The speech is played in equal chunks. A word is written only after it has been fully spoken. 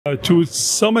To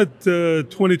Summit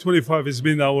 2025 has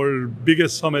been our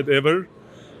biggest summit ever.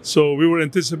 So we were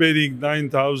anticipating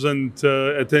 9,000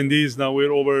 attendees. Now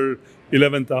we're over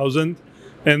 11,000.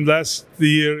 And last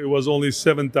year it was only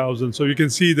 7,000. So you can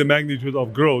see the magnitude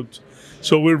of growth.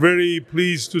 So we're very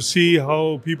pleased to see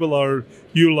how people are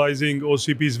utilizing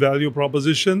OCP's value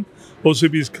proposition,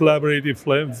 OCP's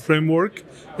collaborative framework,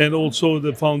 and also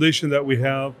the foundation that we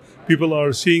have. People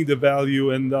are seeing the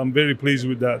value, and I'm very pleased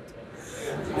with that.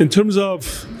 In terms of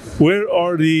where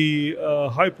are the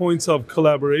high points of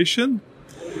collaboration,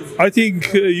 I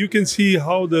think you can see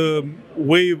how the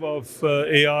wave of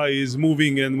AI is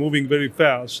moving and moving very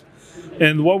fast.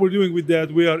 And what we're doing with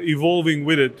that, we are evolving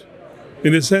with it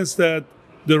in the sense that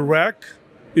the rack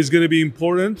is going to be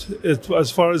important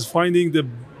as far as finding the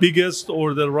biggest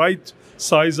or the right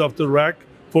size of the rack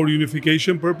for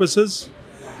unification purposes.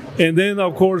 And then,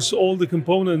 of course, all the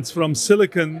components from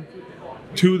silicon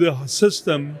to the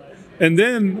system. And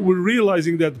then we're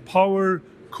realizing that power,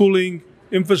 cooling,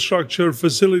 infrastructure,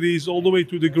 facilities, all the way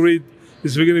to the grid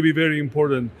is going to be very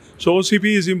important. So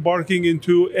OCP is embarking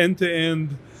into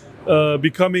end-to-end,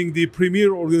 becoming the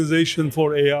premier organization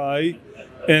for AI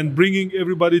and bringing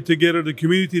everybody together, the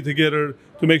community together,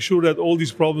 to make sure that all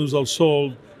these problems are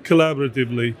solved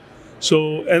collaboratively.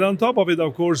 So, and on top of it,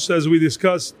 of course, as we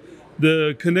discussed,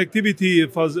 the connectivity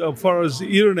as far as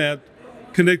Ethernet,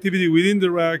 connectivity within the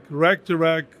rack, rack to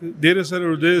rack, data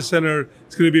center to data center,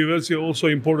 it's going to be very also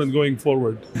important going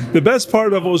forward. The best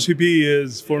part of OCP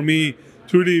is, for me,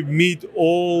 to really meet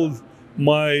all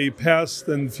my past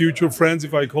and future friends,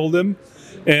 if I call them.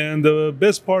 And the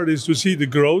best part is to see the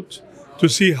growth, to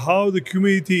see how the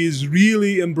community is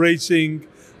really embracing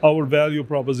our value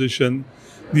proposition.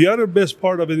 The other best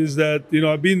part of it is that,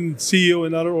 I've been CEO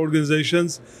in other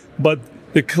organizations, but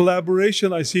the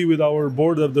collaboration I see with our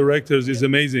board of directors is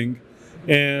amazing.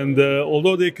 And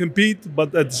although they compete,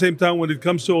 but at the same time, when it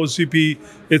comes to OCP,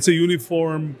 it's a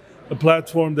uniform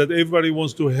platform that everybody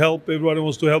wants to help. Everybody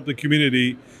wants to help the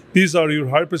community. These are your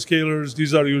hyperscalers.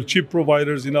 These are your chip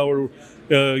providers in our,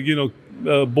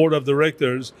 board of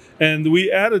directors. And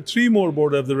we added 3 more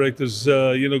board of directors,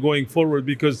 going forward,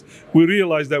 because we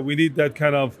realized that we need that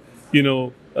kind of,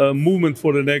 movement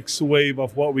for the next wave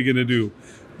of what we're going to do.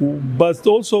 But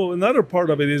also another part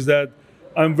of it is that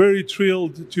I'm very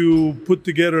thrilled to put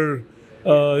together,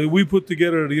 we put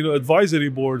together, advisory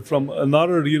board from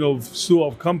another, slew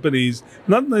of companies,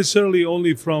 not necessarily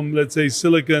only from, let's say,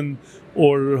 silicon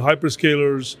or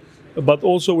hyperscalers, but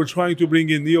also we're trying to bring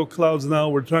in neo clouds now.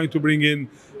 We're trying to bring in,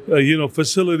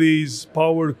 facilities,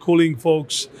 power, cooling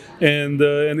folks, and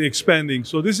expanding.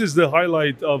 So this is the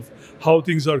highlight of how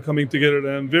things are coming together. And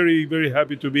I'm very, very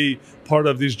happy to be part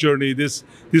of this journey. This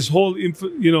whole,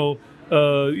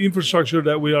 infrastructure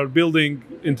that we are building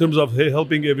in terms of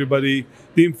helping everybody.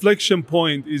 The inflection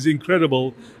point is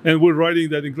incredible, and we're riding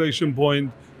that inflection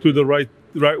point to the right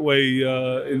way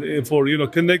for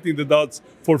connecting the dots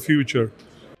for future.